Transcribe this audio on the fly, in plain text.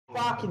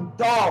fucking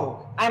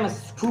dog. I'm a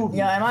Scooby.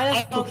 Yeah, am I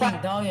a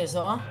fucking dog as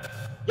well?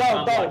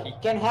 Yo,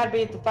 dog, can help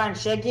me to find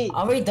Shaggy?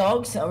 Are we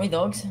dogs? Are we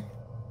dogs?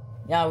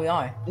 Yeah, we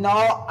are.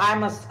 No,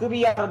 I'm a Scooby,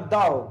 you're a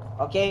dog,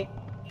 okay?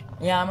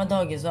 Yeah, I'm a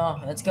dog as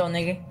well. Let's go,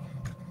 nigga.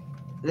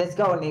 Let's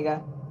go,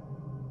 nigga.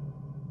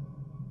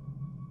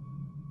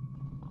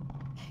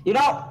 You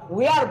know,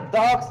 we are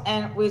dogs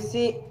and we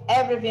see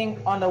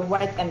everything on the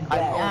white and black.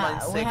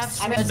 Yeah, we have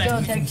to let's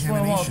go take for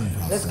a walk.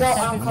 Let's go,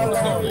 Uncle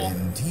Larry.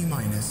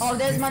 Oh,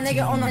 there's my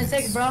nigga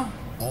 096, bro.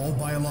 All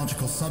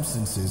biological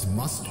substances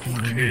must be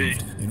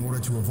removed in order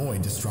to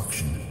avoid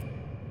destruction.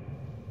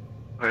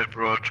 I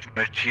brought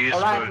my cheese.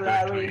 Alright,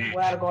 Larry,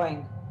 we are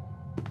going.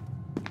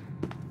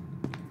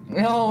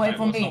 Yo, wait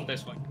for me.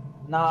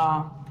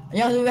 No.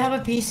 Yo, do we have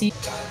a PC?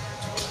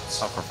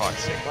 Oh, for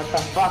fuck's sake. What the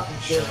fuck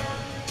is this?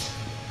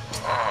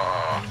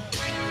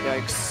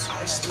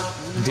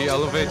 Yikes. The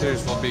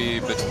elevators will be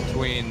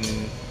between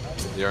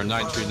your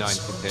 939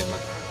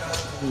 containment.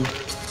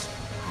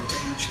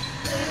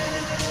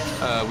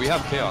 We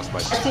have chaos by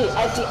the way.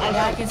 I see,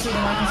 I can see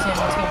them, let's go.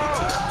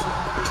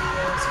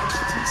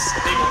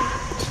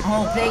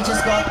 Oh, they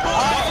just got...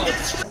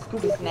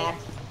 Scooby snap.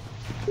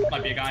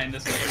 Might be a guy in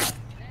this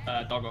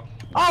doggo.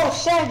 Oh,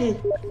 Shaggy!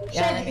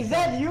 Yeah, Shaggy, is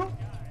that you?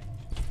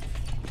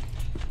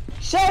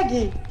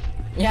 Shaggy!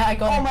 Yeah, I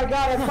got Oh my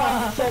god, I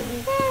found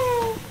Shaggy.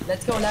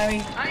 Let's go, Larry.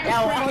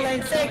 Yeah,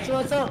 096,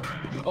 what's up?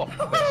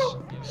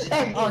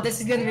 Shaggy. Oh, this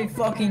is gonna be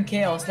fucking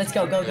chaos. Let's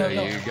go, go, go,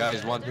 go. You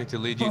guys want me to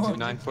lead you to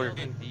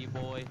 914?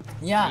 D-boy.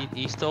 Yeah.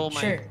 He stole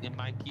my Sure.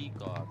 my key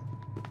card.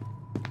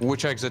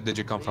 Which exit did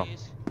you come from?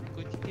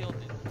 Could you kill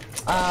him?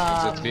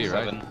 Exit B,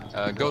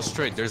 right? Go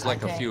straight, there's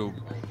like a few...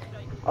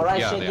 Alright,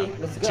 Yeah, Shaggy, yeah.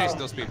 let's go. Chase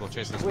those people,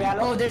 chase those We people.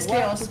 are Oh, there's work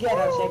chaos.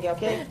 together, Shaggy,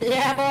 okay?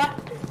 Yeah, boy.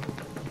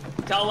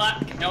 Tell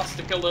that chaos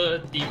to kill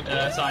the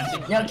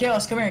science. Yo,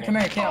 Chaos, come here,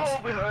 Chaos.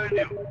 Oh, behind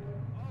you.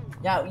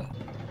 Yeah,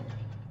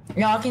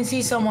 yeah, I can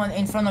see someone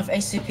in front of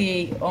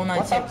SCP-173.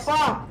 What the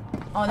fuck?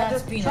 Oh, I that's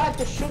just Peanut. tried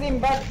to shoot him,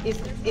 but it's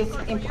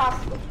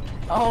impossible.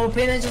 Oh,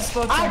 Peanut just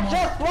spoke I someone.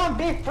 just want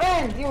to be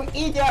friends, you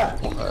idiot!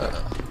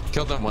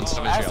 Kill them once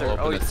the mission, I'll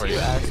open it for you.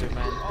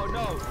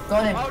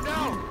 Got him. Oh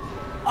no!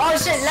 Oh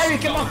shit, Larry,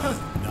 come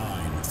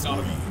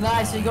on!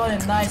 Nice, we got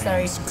him. Nice,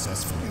 Larry.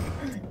 Successfully.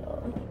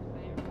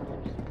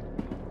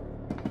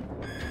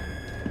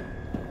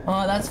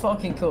 Oh, that's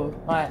fucking cool.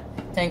 Alright,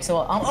 thanks a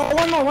lot. Oh,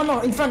 one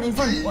more, in front.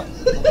 What?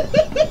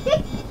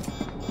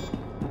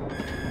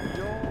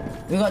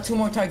 We got 2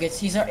 more targets.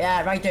 He's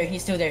yeah, right there.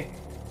 He's still there.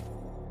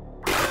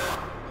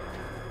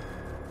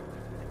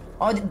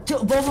 Oh,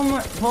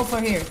 both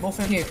are here. Come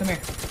here.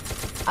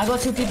 I got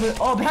 2 people.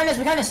 Oh, behind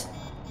us.